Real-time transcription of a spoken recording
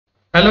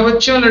Hello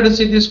bachcho, let us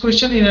see this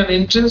question. In an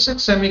intrinsic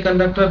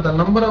semiconductor, the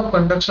number of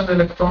conduction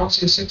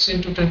electrons is 6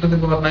 into 10 to the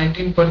power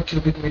 19 per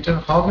cubic meter.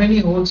 How many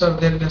holes are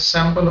there in a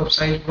sample of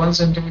size 1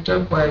 centimeter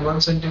by 1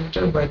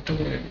 centimeter by 2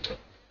 millimeter?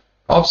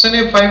 Option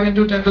A 5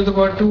 into 10 to the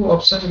power 2,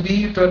 option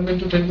B 12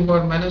 into 10 to the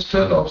power minus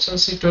 12, option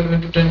C 12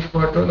 into 10 to the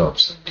power 12,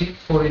 option D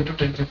 4 into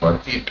 10 to the power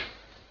 8.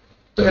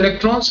 तो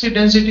electrons की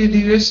density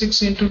दी हुई है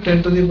 6 into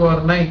 10 to the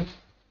power 9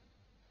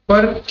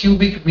 पर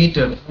cubic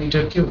metre,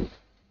 metre cube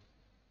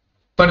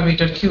पर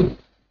metre cube,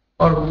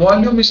 और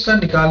volume इसका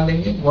निकाल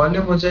लेंगे.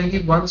 वॉल्यूम हो जाएगी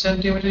 1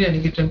 सेंटीमीटर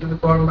यानी कि 10 to the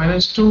power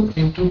minus 2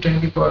 into 10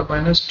 की पावर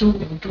माइनस 2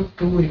 इंटू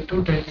 2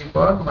 इंटू 10 की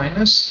पावर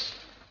माइनस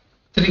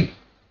 3.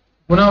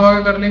 गुना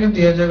भागा कर लेंगे,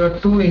 दिया जाएगा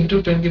 2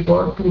 इंटू 10 की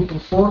power 2 to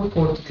 4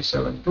 4 3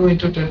 7 2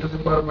 into 10 to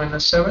the power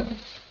minus 7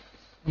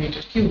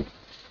 metre cube.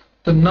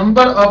 तो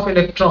number of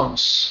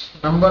electrons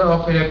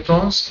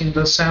in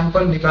the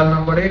sample निकालना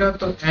पड़ेगा.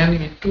 तो n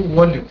इंटू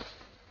वॉल्यूम,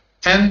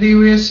 n दी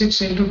हुई है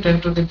 6 इंटू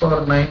 10 टू द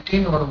पावर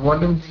 19 और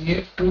वॉल्यूम दी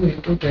है 2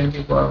 इंटू 10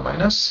 की पावर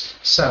माइनस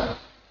 7.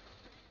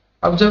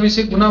 अब जब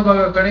इसे गुना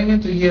भागा करेंगे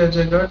तो ये आ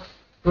जाएगा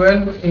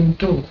 12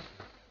 इंटू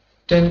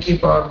 10 की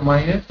पावर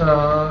माइनस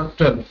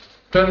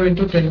 12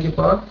 इंटू 10 की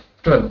power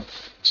 12.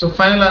 So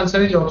final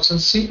answer is option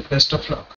C. Best of luck.